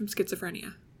suffered from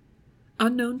schizophrenia.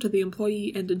 Unknown to the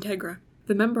employee and Integra,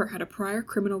 the member had a prior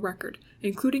criminal record,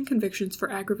 including convictions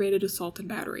for aggravated assault and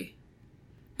battery.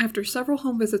 After several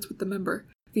home visits with the member,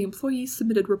 the employee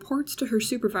submitted reports to her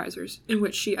supervisors in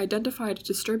which she identified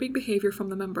disturbing behavior from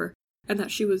the member and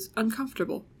that she was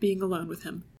uncomfortable being alone with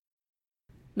him.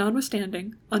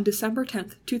 Notwithstanding, on December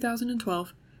 10,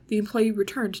 2012, the employee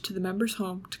returned to the member's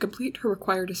home to complete her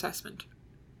required assessment.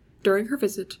 During her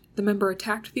visit, the member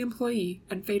attacked the employee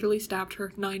and fatally stabbed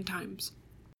her 9 times.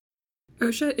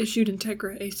 OSHA issued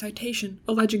Integra a citation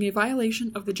alleging a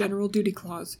violation of the General Duty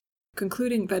Clause,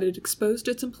 concluding that it exposed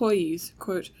its employees,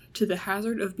 quote, to the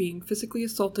hazard of being physically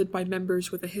assaulted by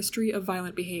members with a history of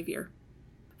violent behavior.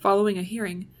 Following a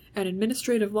hearing, an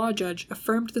administrative law judge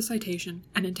affirmed the citation,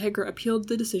 and Integra appealed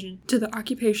the decision to the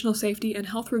Occupational Safety and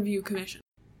Health Review Commission.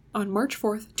 On March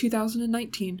 4,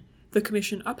 2019, the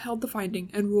Commission upheld the finding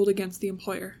and ruled against the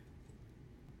employer.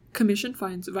 Commission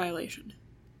finds violation.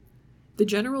 The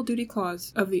General Duty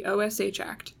Clause of the OSH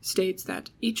Act states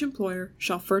that each employer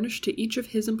shall furnish to each of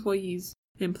his employees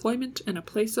employment and a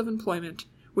place of employment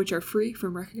which are free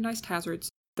from recognized hazards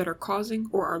that are causing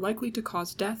or are likely to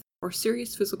cause death or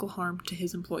serious physical harm to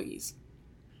his employees.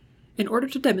 In order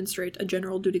to demonstrate a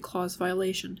General Duty Clause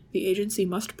violation, the agency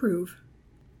must prove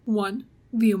 1.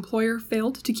 The employer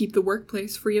failed to keep the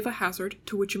workplace free of a hazard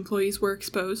to which employees were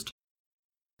exposed.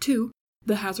 2.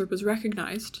 The hazard was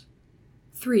recognized.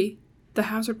 3. The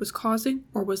hazard was causing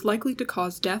or was likely to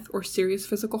cause death or serious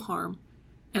physical harm.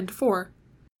 And 4.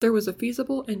 There was a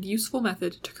feasible and useful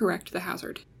method to correct the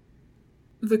hazard.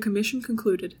 The Commission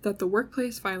concluded that the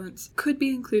workplace violence could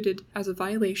be included as a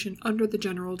violation under the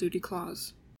General Duty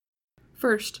Clause.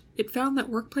 First, it found that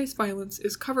workplace violence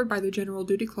is covered by the General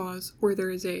Duty Clause where there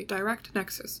is a direct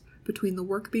nexus between the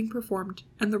work being performed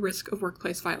and the risk of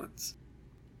workplace violence.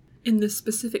 In this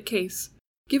specific case,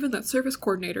 given that service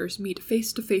coordinators meet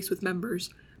face-to-face with members,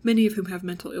 many of whom have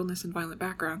mental illness and violent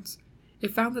backgrounds,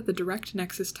 it found that the direct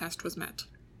nexus test was met.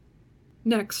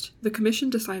 Next, the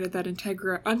Commission decided that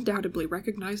Integra undoubtedly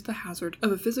recognized the hazard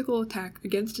of a physical attack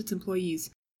against its employees,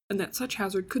 and that such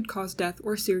hazard could cause death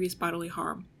or serious bodily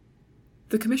harm.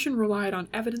 The Commission relied on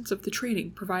evidence of the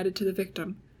training provided to the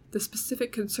victim, the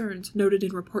specific concerns noted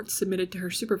in reports submitted to her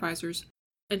supervisors,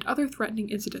 and other threatening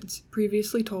incidents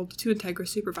previously told to Integra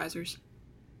supervisors.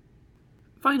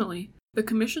 Finally, the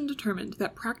Commission determined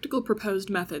that practical proposed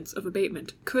methods of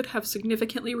abatement could have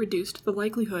significantly reduced the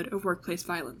likelihood of workplace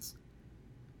violence.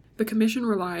 The Commission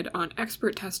relied on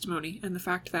expert testimony and the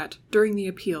fact that, during the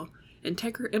appeal,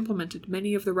 Integra implemented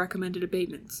many of the recommended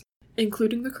abatements,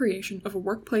 including the creation of a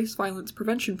workplace violence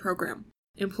prevention program,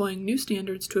 employing new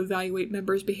standards to evaluate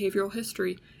members' behavioral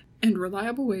history, and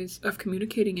reliable ways of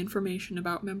communicating information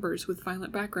about members with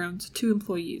violent backgrounds to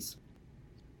employees.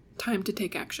 Time to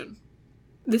take action.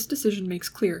 This decision makes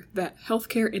clear that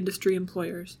healthcare industry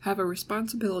employers have a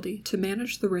responsibility to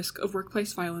manage the risk of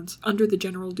workplace violence under the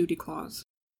General Duty Clause.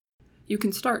 You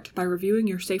can start by reviewing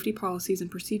your safety policies and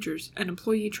procedures and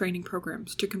employee training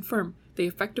programs to confirm they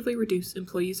effectively reduce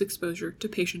employees' exposure to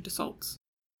patient assaults.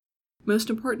 Most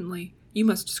importantly, you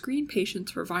must screen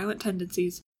patients for violent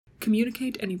tendencies,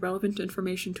 communicate any relevant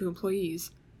information to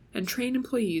employees, and train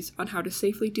employees on how to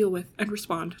safely deal with and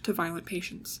respond to violent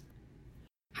patients.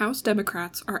 House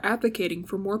Democrats are advocating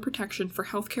for more protection for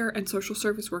healthcare and social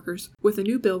service workers with a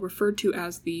new bill referred to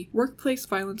as the Workplace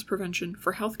Violence Prevention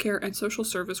for Healthcare and Social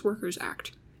Service Workers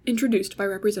Act, introduced by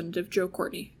Representative Joe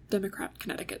Courtney, Democrat,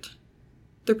 Connecticut.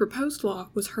 The proposed law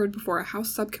was heard before a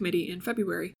House subcommittee in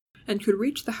February and could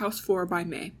reach the House floor by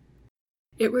May.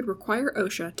 It would require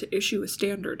OSHA to issue a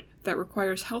standard that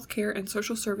requires healthcare and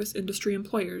social service industry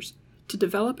employers to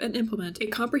develop and implement a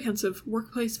comprehensive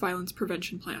workplace violence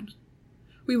prevention plan.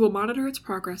 We will monitor its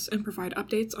progress and provide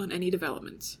updates on any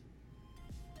developments.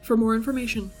 For more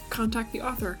information, contact the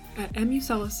author at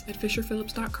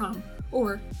musellis@fisherphillips.com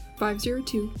or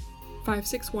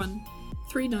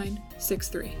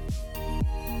 502-561-3963.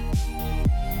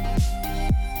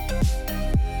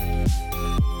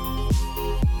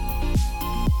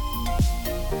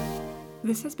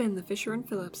 This has been the Fisher &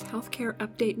 Phillips Healthcare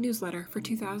Update Newsletter for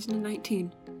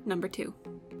 2019, number 2.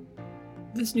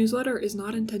 This newsletter is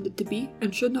not intended to be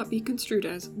and should not be construed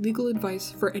as legal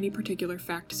advice for any particular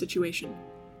fact situation.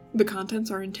 The contents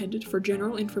are intended for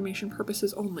general information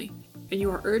purposes only, and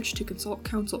you are urged to consult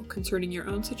counsel concerning your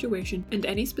own situation and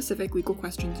any specific legal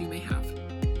questions you may have.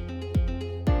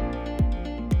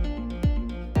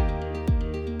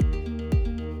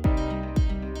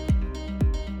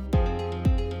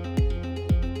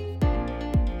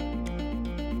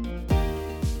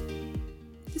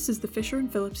 This is the Fisher &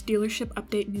 Phillips Dealership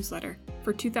Update Newsletter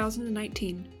for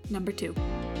 2019, number 2.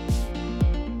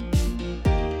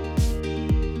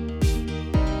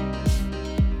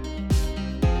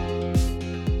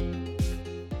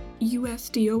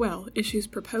 USDOL issues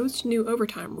proposed new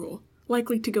overtime rule,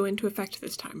 likely to go into effect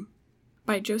this time,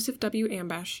 by Joseph W.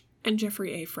 Ambash and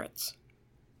Jeffrey A. Fritz.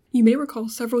 You may recall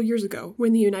several years ago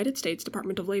when the United States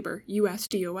Department of Labor,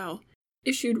 USDOL,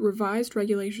 issued revised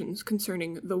regulations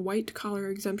concerning the white-collar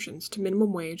exemptions to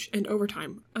minimum wage and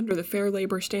overtime under the Fair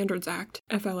Labor Standards Act,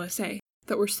 FLSA,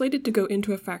 that were slated to go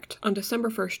into effect on December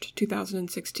 1,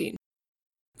 2016.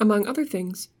 Among other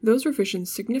things, those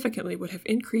revisions significantly would have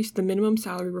increased the minimum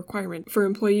salary requirement for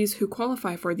employees who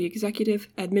qualify for the executive,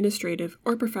 administrative,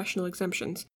 or professional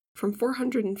exemptions from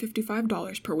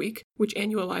 $455 per week, which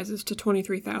annualizes to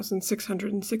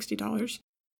 $23,660,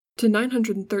 to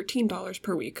 $913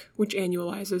 per week, which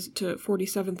annualizes to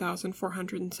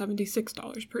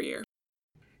 $47,476 per year.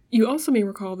 You also may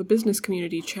recall the business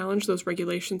community challenged those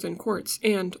regulations in courts,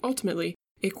 and, ultimately,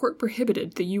 a court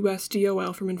prohibited the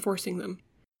USDOL from enforcing them.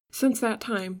 Since that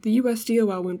time, the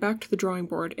USDOL went back to the drawing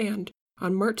board and,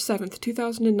 on March 7,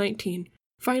 2019,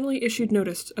 finally issued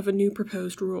notice of a new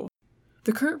proposed rule.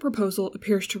 The current proposal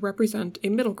appears to represent a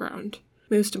middle ground.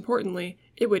 Most importantly,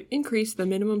 it would increase the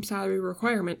minimum salary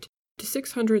requirement to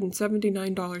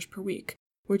 $679 per week,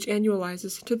 which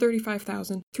annualizes to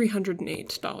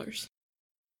 $35,308.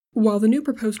 While the new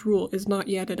proposed rule is not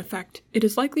yet in effect, it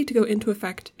is likely to go into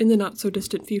effect in the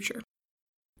not-so-distant future.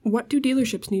 What do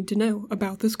dealerships need to know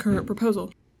about this current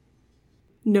proposal?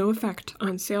 No effect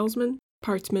on salesman,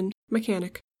 partsman,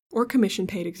 mechanic, or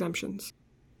commission-paid exemptions.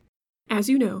 As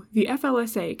you know, the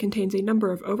FLSA contains a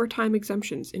number of overtime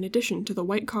exemptions in addition to the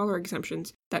white-collar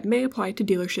exemptions that may apply to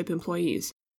dealership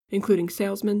employees, including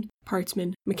salesmen,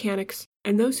 partsmen, mechanics,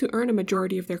 and those who earn a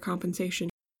majority of their compensation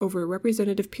over a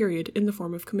representative period in the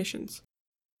form of commissions.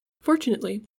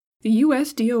 Fortunately, the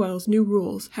USDOL's new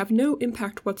rules have no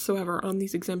impact whatsoever on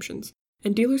these exemptions,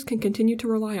 and dealers can continue to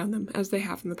rely on them as they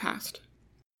have in the past.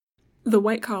 The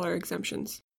white-collar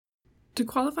exemptions. To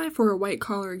qualify for a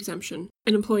white-collar exemption,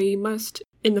 an employee must,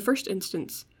 in the first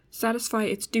instance, satisfy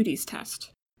its duties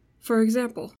test. For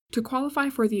example, to qualify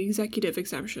for the executive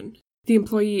exemption, the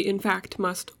employee in fact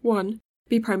must 1.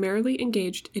 Be primarily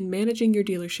engaged in managing your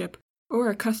dealership or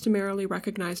a customarily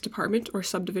recognized department or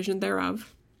subdivision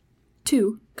thereof.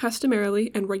 2.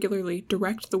 Customarily and regularly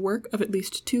direct the work of at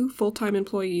least 2 full-time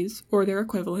employees or their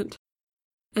equivalent.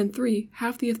 And 3.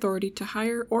 Have the authority to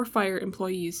hire or fire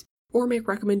employees or make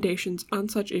recommendations on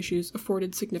such issues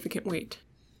afforded significant weight.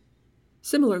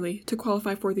 Similarly, to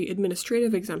qualify for the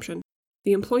administrative exemption,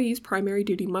 the employee's primary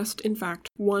duty must, in fact,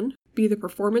 1. Be the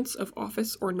performance of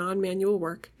office or non-manual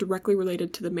work directly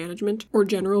related to the management or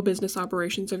general business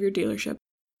operations of your dealership,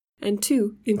 and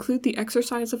 2. Include the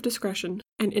exercise of discretion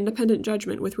and independent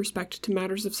judgment with respect to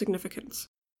matters of significance.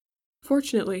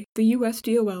 Fortunately, the U.S.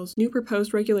 DOL's new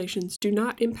proposed regulations do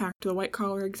not impact the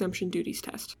white-collar exemption duties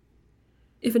test.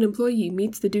 If an employee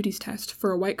meets the duties test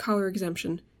for a white-collar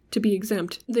exemption, to be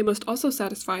exempt, they must also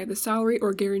satisfy the salary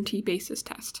or guarantee basis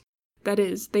test. That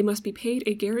is, they must be paid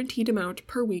a guaranteed amount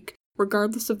per week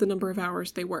regardless of the number of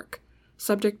hours they work,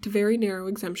 subject to very narrow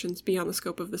exemptions beyond the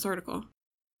scope of this article.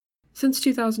 Since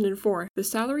 2004, the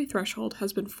salary threshold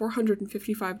has been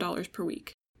 $455 per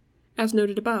week. As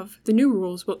noted above, the new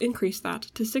rules will increase that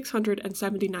to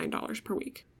 $679 per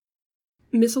week.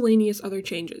 Miscellaneous other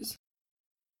changes.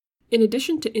 In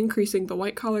addition to increasing the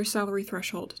white-collar salary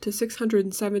threshold to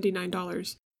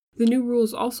 $679, the new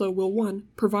rules also will 1.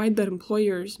 Provide that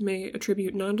employers may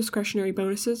attribute non-discretionary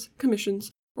bonuses, commissions,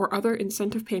 or other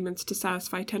incentive payments to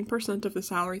satisfy 10% of the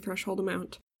salary threshold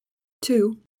amount.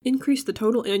 2. Increase the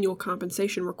total annual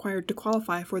compensation required to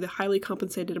qualify for the highly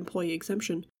compensated employee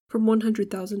exemption from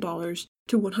 $100,000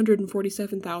 to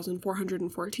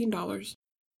 $147,414.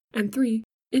 And 3.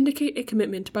 Indicate a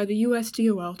commitment by the U.S.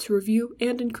 DOL to review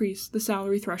and increase the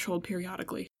salary threshold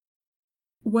periodically.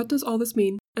 What does all this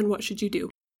mean, and what should you do?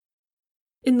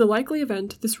 In the likely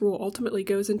event this rule ultimately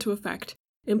goes into effect,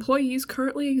 employees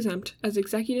currently exempt as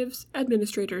executives,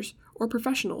 administrators, or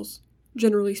professionals,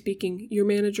 generally speaking, your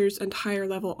managers and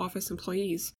higher-level office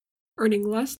employees, earning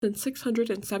less than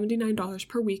 $679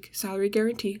 per week salary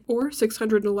guarantee or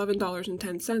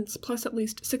 $611.10 plus at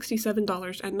least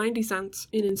 $67.90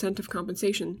 in incentive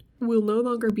compensation, will no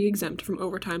longer be exempt from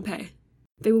overtime pay.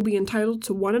 They will be entitled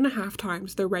to 1.5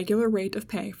 times their regular rate of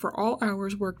pay for all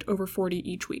hours worked over 40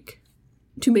 each week.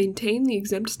 To maintain the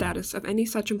exempt status of any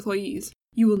such employees,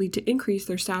 you will need to increase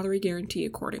their salary guarantee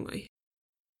accordingly.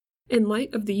 In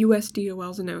light of the U.S.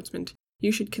 DOL's announcement,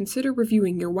 you should consider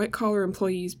reviewing your white-collar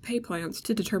employees' pay plans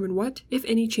to determine what, if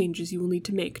any, changes you will need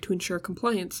to make to ensure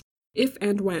compliance if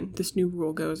and when this new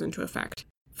rule goes into effect.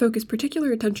 Focus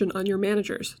particular attention on your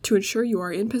managers to ensure you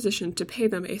are in position to pay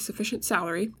them a sufficient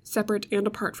salary, separate and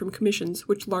apart from commissions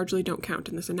which largely don't count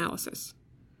in this analysis.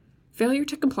 Failure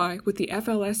to comply with the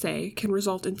FLSA can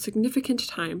result in significant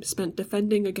time spent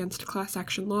defending against class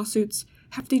action lawsuits,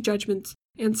 hefty judgments,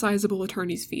 and sizable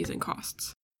attorney's fees and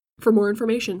costs. For more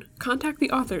information, contact the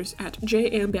authors at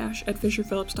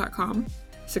jambash@fisherphillips.com,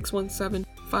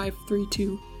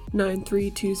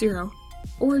 617-532-9320,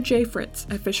 or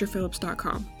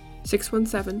jfritz@fisherphillips.com,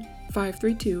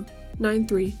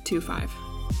 617-532-9325.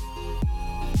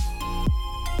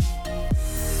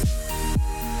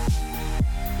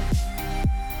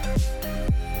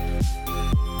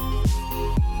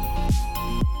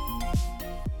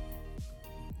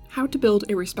 How to Build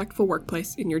a Respectful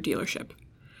Workplace in Your Dealership,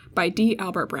 by D.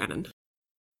 Albert Brannon.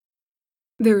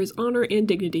 There is honor and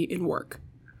dignity in work.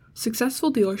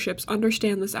 Successful dealerships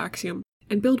understand this axiom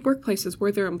and build workplaces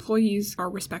where their employees are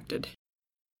respected.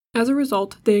 As a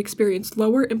result, they experience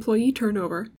lower employee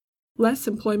turnover, less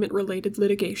employment-related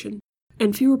litigation,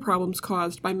 and fewer problems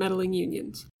caused by meddling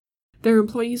unions. Their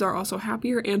employees are also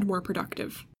happier and more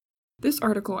productive. This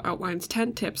article outlines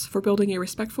 10 tips for building a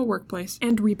respectful workplace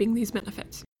and reaping these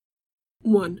benefits.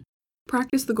 1.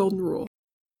 Practice the Golden Rule.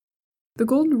 The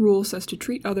Golden Rule says to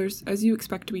treat others as you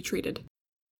expect to be treated.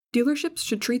 Dealerships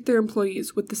should treat their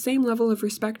employees with the same level of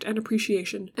respect and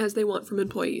appreciation as they want from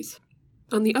employees.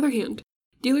 On the other hand,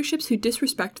 dealerships who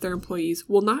disrespect their employees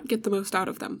will not get the most out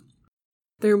of them.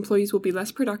 Their employees will be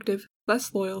less productive,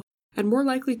 less loyal, and more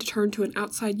likely to turn to an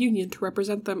outside union to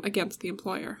represent them against the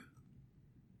employer.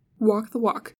 Walk the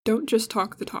walk, don't just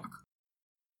talk the talk.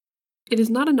 It is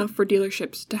not enough for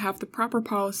dealerships to have the proper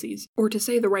policies or to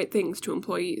say the right things to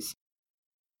employees.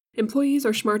 Employees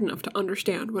are smart enough to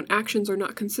understand when actions are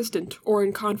not consistent or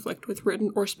in conflict with written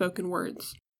or spoken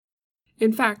words.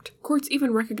 In fact, courts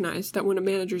even recognize that when a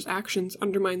manager's actions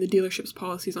undermine the dealership's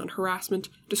policies on harassment,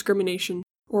 discrimination,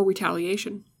 or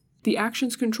retaliation, the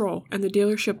actions control and the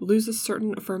dealership loses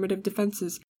certain affirmative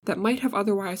defenses that might have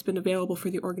otherwise been available for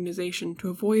the organization to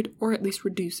avoid or at least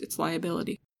reduce its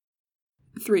liability.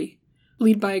 3.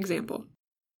 Lead by example.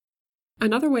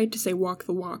 Another way to say walk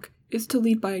the walk is to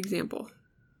lead by example.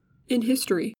 In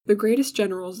history, the greatest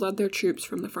generals led their troops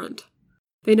from the front.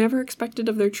 They never expected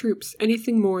of their troops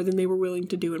anything more than they were willing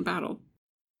to do in battle.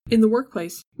 In the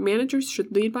workplace, managers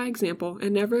should lead by example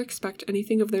and never expect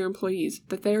anything of their employees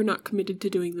that they are not committed to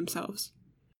doing themselves.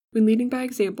 When leading by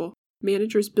example,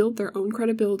 managers build their own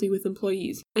credibility with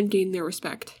employees and gain their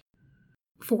respect.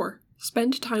 4.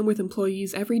 Spend time with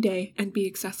employees every day and be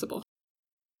accessible.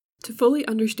 To fully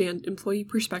understand employee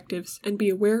perspectives and be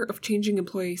aware of changing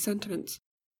employee sentiments,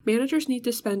 managers need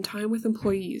to spend time with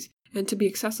employees and to be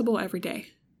accessible every day.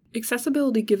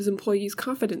 Accessibility gives employees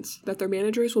confidence that their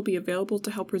managers will be available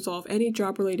to help resolve any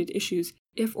job-related issues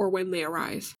if or when they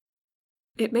arise.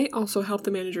 It may also help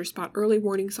the manager spot early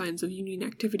warning signs of union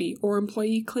activity or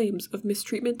employee claims of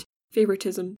mistreatment,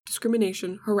 favoritism,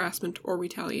 discrimination, harassment, or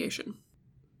retaliation.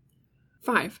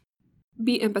 5.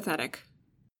 Be empathetic.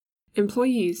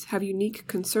 Employees have unique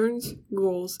concerns,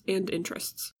 goals, and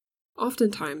interests.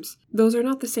 Oftentimes, those are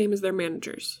not the same as their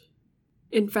managers.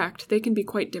 In fact, they can be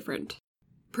quite different.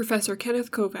 Professor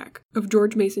Kenneth Kovac of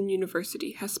George Mason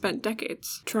University has spent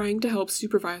decades trying to help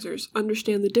supervisors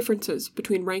understand the differences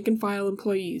between rank-and-file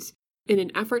employees in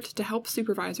an effort to help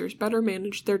supervisors better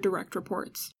manage their direct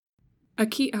reports. A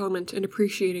key element in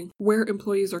appreciating where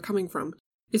employees are coming from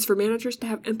is for managers to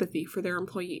have empathy for their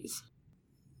employees.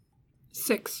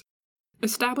 6.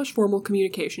 Establish formal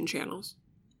communication channels.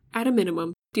 At a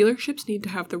minimum, dealerships need to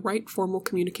have the right formal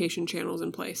communication channels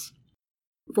in place.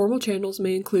 Formal channels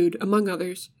may include, among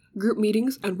others, group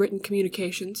meetings and written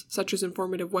communications such as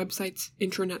informative websites,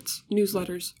 intranets,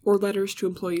 newsletters, or letters to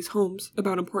employees' homes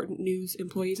about important news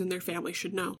employees and their families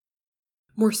should know.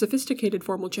 More sophisticated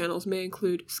formal channels may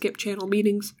include skip-channel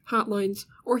meetings, hotlines,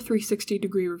 or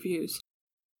 360-degree reviews.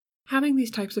 Having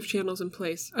these types of channels in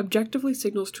place objectively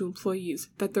signals to employees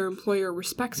that their employer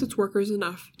respects its workers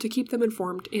enough to keep them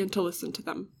informed and to listen to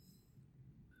them.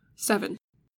 7.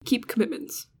 Keep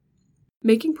commitments.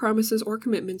 Making promises or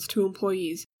commitments to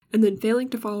employees and then failing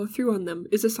to follow through on them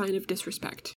is a sign of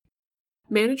disrespect.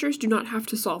 Managers do not have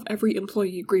to solve every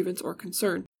employee grievance or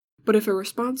concern, but if a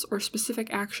response or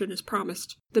specific action is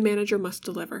promised, the manager must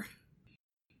deliver.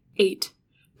 8.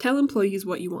 Tell employees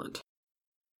what you want.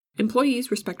 Employees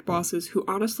respect bosses who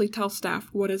honestly tell staff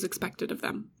what is expected of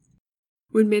them.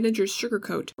 When managers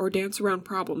sugarcoat or dance around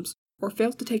problems or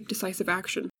fail to take decisive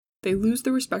action, they lose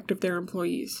the respect of their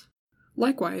employees.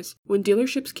 Likewise, when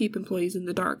dealerships keep employees in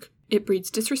the dark, it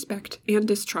breeds disrespect and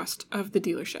distrust of the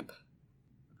dealership.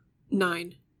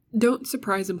 9. Don't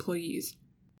surprise employees.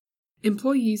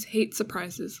 Employees hate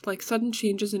surprises like sudden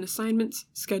changes in assignments,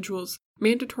 schedules,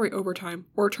 mandatory overtime,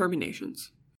 or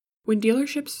terminations. When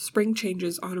dealerships spring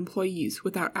changes on employees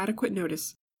without adequate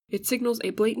notice, it signals a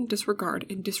blatant disregard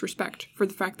and disrespect for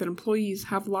the fact that employees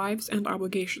have lives and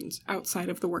obligations outside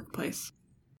of the workplace.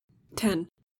 10.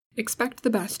 Expect the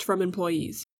best from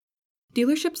employees.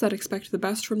 Dealerships that expect the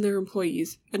best from their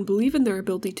employees and believe in their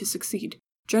ability to succeed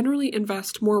generally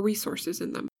invest more resources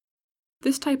in them.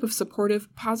 This type of supportive,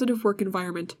 positive work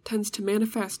environment tends to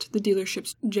manifest the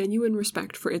dealership's genuine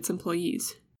respect for its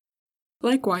employees.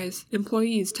 Likewise,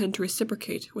 employees tend to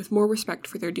reciprocate with more respect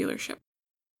for their dealership.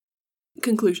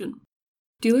 Conclusion.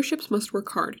 Dealerships must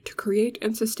work hard to create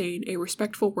and sustain a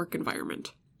respectful work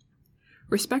environment.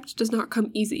 Respect does not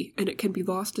come easy, and it can be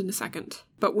lost in a second,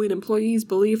 but when employees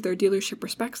believe their dealership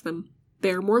respects them,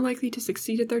 they are more likely to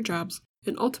succeed at their jobs,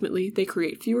 and ultimately they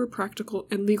create fewer practical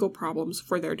and legal problems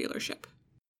for their dealership.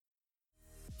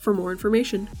 For more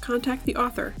information, contact the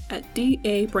author at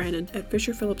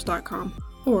dabrannon@fisherphillips.com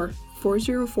or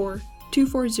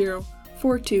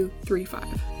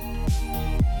 404-240-4235.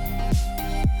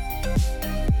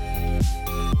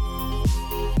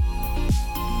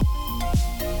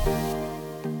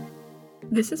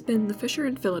 This has been the Fisher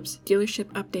 & Phillips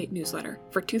Dealership Update Newsletter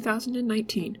for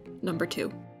 2019, number 2.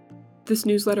 This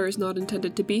newsletter is not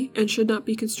intended to be, and should not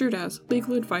be construed as,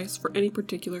 legal advice for any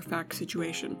particular fact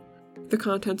situation. The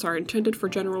contents are intended for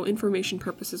general information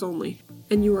purposes only,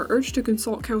 and you are urged to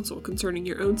consult counsel concerning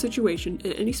your own situation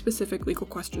and any specific legal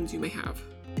questions you may have.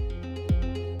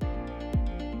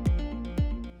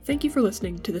 Thank you for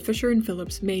listening to the Fisher &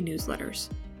 Phillips May newsletters.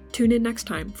 Tune in next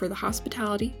time for the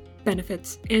hospitality,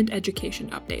 benefits, and education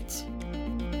updates.